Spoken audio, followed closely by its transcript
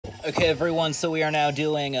Okay, everyone, so we are now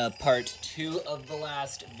doing part 2 of the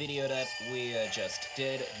last video that we just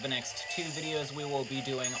did. The next 2 videos we will be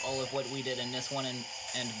doing all of what we did in this one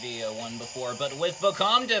and the one before, but with the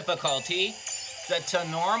calm difficulty set to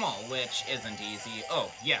normal, which isn't easy.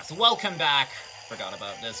 Oh, yes, welcome back, forgot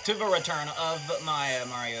about this, to the return of my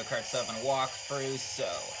Mario Kart 7 walkthrough, so...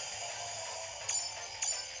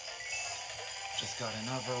 Just got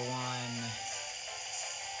another one,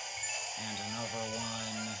 and another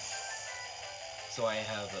one. So I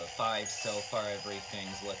have 5 so far,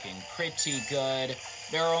 everything's looking pretty good.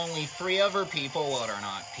 There are only 3 other people, well they're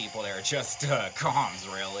not people, they're just comms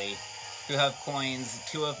really, who have coins.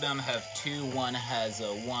 2 of them have 2, one has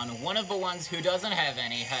 1. One of the ones who doesn't have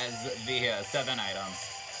any has the 7 item.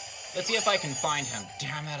 Let's see if I can find him.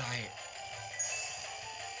 Damn it,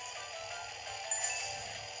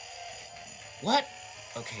 What?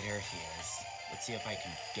 Okay, there he is. Let's see if I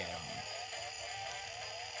can get him.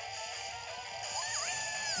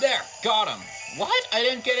 There! Got him! What? I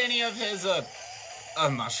didn't get any of his,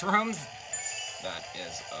 mushrooms? That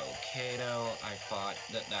is okay, though. I thought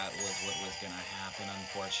that was what was gonna happen,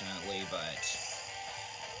 unfortunately, but...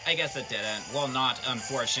 I guess it didn't. Well, not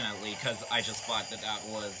unfortunately, because I just thought that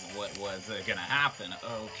was what was gonna happen.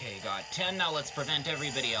 Okay, got 10. Now let's prevent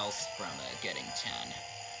everybody else from getting 10.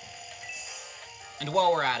 And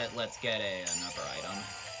while we're at it, let's get another item.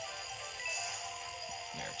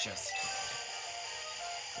 There, just...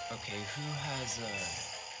 Okay, who has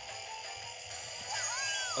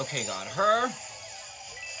Okay, got her.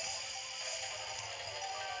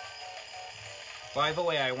 By the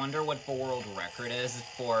way, I wonder what the world record is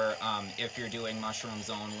for, if you're doing mushrooms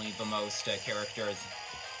only, the most characters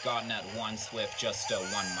gotten at once with just 1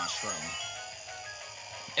 mushroom.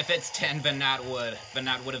 If it's 10, then that would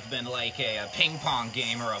have been like a ping pong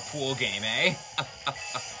game or a pool game, eh?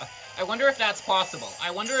 I wonder if that's possible.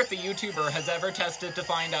 I wonder if a YouTuber has ever tested to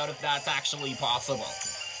find out if that's actually possible.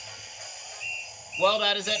 Well,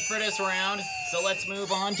 that is it for this round, so let's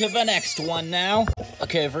move on to the next one now.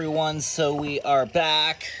 Okay, everyone, so we are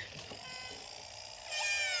back.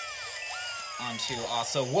 Onto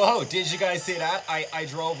also... Whoa, did you guys see that? I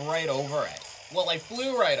drove right over it. Well, I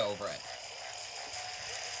flew right over it.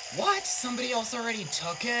 What? Somebody else already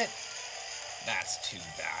took it? That's too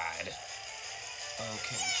bad.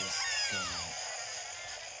 Okay,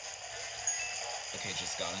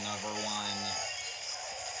 just got another one.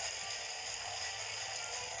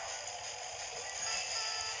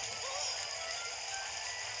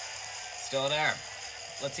 Still there.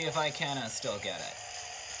 Let's see if I can still get it.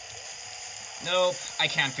 Nope, I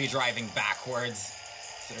can't be driving backwards.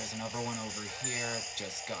 So there's another one over here.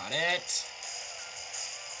 Just got it.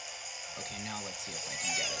 Okay, now let's see if I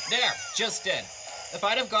can get it. There! Just did. If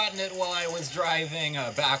I'd have gotten it while I was driving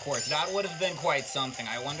backwards, that would have been quite something.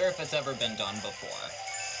 I wonder if it's ever been done before.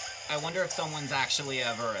 I wonder if someone's actually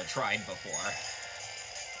ever tried before.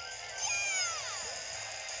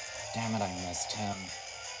 Damn it, I missed him.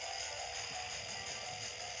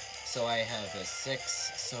 So I have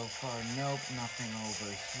 6 so far. Nope, nothing over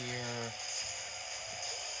here.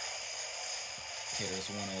 Okay, there's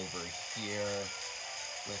one over here.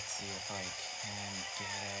 Let's see if I can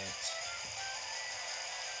get it.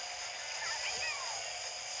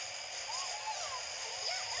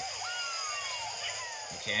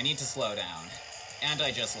 Okay, I need to slow down. And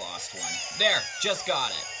I just lost one. There! Just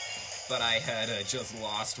got it! But I had just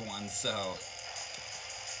lost one, so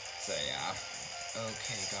yeah.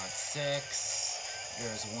 Okay, got 6.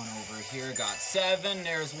 There's one over here, got 7.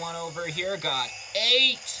 There's one over here, got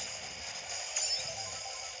 8.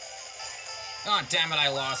 Oh, damn it, I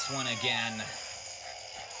lost one again.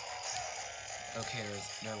 Okay,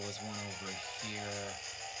 there was one over here.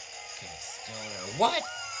 Okay, it's still there. What?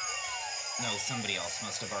 No, somebody else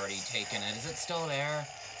must have already taken it. Is it still there?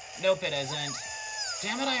 Nope, it isn't.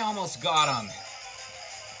 Damn it, I almost got him.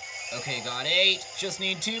 Okay, got 8. Just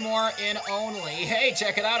need 2 more in only. Hey,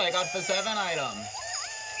 check it out, I got the 7 item.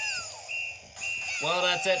 Well,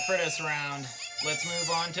 that's it for this round. Let's move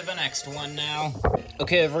on to the next one now.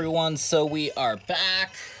 Okay, everyone, so we are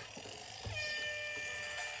back.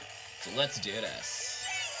 So let's do this.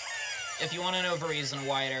 If you want to know the reason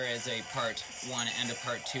why there is a part 1 and a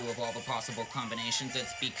part 2 of all the possible combinations,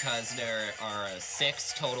 it's because there are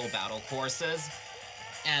 6 total battle courses,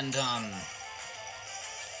 and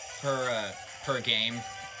per game,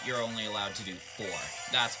 you're only allowed to do 4.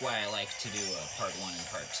 That's why I like to do part 1 and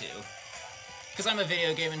part 2. Because I'm a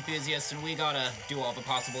video game enthusiast, and we gotta do all the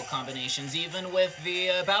possible combinations, even with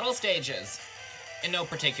the battle stages. In no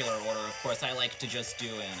particular order, of course. I like to just do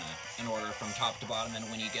an order from top to bottom, and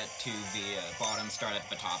when you get to the bottom, start at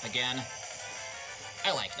the top again.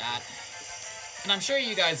 I like that. And I'm sure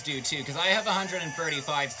you guys do too, because I have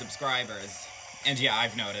 135 subscribers. And yeah,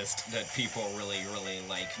 I've noticed that people really, really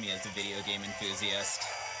like me as a video game enthusiast.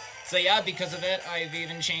 So yeah, because of it, I've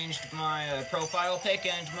even changed my profile pic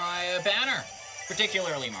and my banner.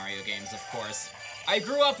 Particularly Mario games, of course. I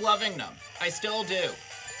grew up loving them. I still do.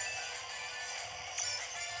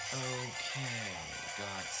 Okay,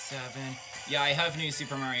 got 7. Yeah, I have New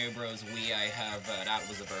Super Mario Bros. Wii. I have, that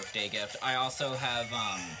was a birthday gift. I also have,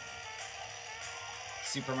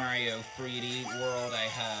 Super Mario 3D World. I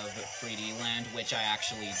have 3D Land, which I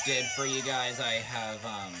actually did for you guys. I have,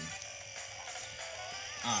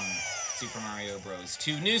 Super Mario Bros.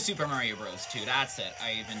 2. New Super Mario Bros. 2, that's it.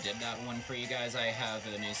 I even did that one for you guys. I have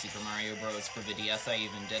a New Super Mario Bros. For the DS. I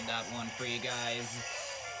even did that one for you guys.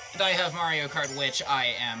 And I have Mario Kart, which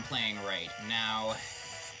I am playing right now.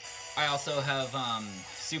 I also have,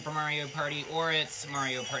 Super Mario Party, or it's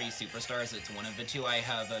Mario Party Superstars. It's one of the two. I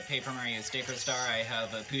have a Paper Mario Sticker Star. I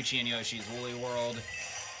have a Poochie and Yoshi's Woolly World.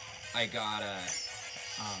 I got a,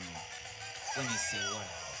 let me see, what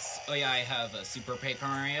else? Oh yeah, I have a Super Paper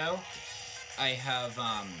Mario. I have,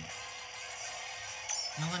 now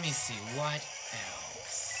let me see, what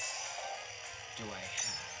else do I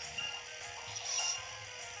have?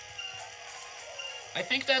 I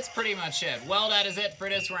think that's pretty much it. Well, that is it for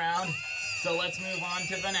this round. So let's move on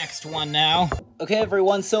to the next one now. Okay,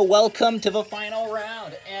 everyone, so welcome to the final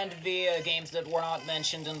round. And the games that were not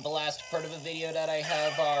mentioned in the last part of the video that I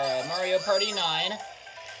have are Mario Party 9,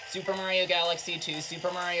 Super Mario Galaxy 2, Super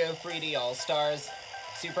Mario 3D All-Stars,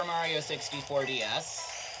 Super Mario 64 DS,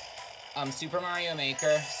 Super Mario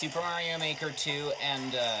Maker, Super Mario Maker 2,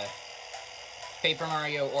 and Paper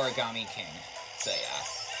Mario Origami King. So yeah.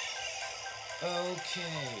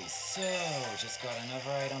 Okay, so, just got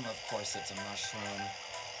another item. Of course, it's a mushroom.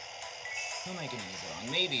 Who am I gonna use it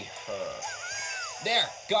on? Maybe her. There,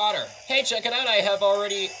 got her. Hey, check it out. I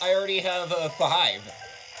already have 5.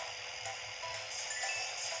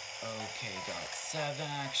 Okay, got 7,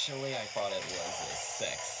 actually. I thought it was a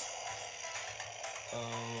 6.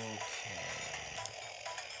 Okay.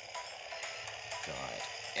 Got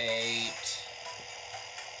 8.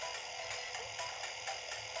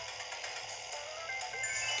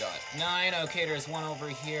 Got 9. Okay, there's one over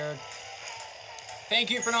here. Thank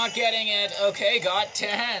you for not getting it. Okay, got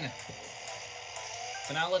 10.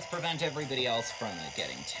 So now let's prevent everybody else from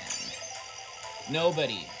getting 10.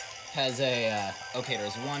 Nobody has a, okay,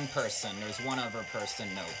 there's one person. There's one other person,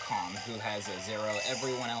 no, Calm, who has a 0.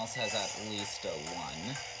 Everyone else has at least a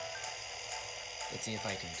 1. Let's see if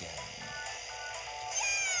I can get him.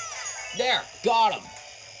 There, got him.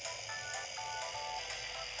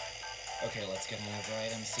 Okay, let's get another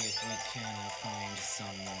item, see if we can find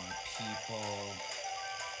some more people.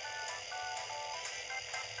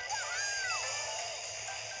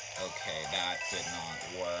 Okay, that did not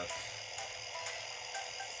work.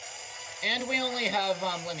 And we only have,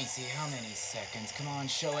 let me see, how many seconds? Come on,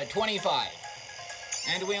 show it. 25.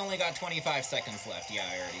 And we only got 25 seconds left. Yeah,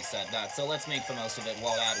 I already said that. So let's make the most of it.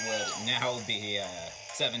 Well, that would now be,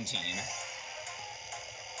 17.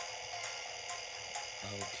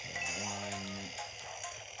 Okay, 1.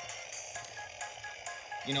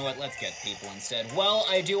 You know what, let's get people instead. Well,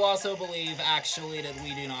 I do also believe, actually, that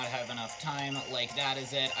we do not have enough time. Like, that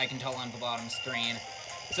is it. I can tell on the bottom screen.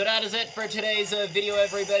 So that is it for today's video,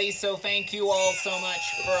 everybody. So thank you all so much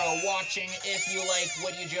for watching. If you like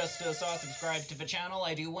what you just saw, subscribe to the channel.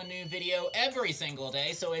 I do one new video every single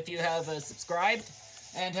day. So if you have subscribed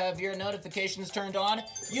and have your notifications turned on,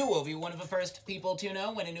 you will be one of the first people to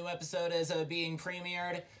know when a new episode is being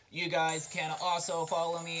premiered. You guys can also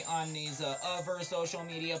follow me on these other social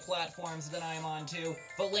media platforms that I'm on too.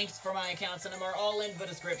 The links for my accounts and them are all in the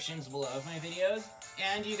descriptions below of my videos.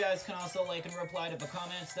 And you guys can also like and reply to the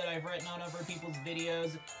comments that I've written on other people's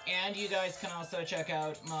videos. And you guys can also check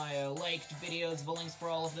out my liked videos. The links for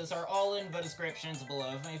all of this are all in the descriptions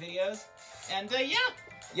below of my videos. And yeah,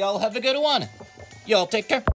 y'all have a good one. Y'all take care.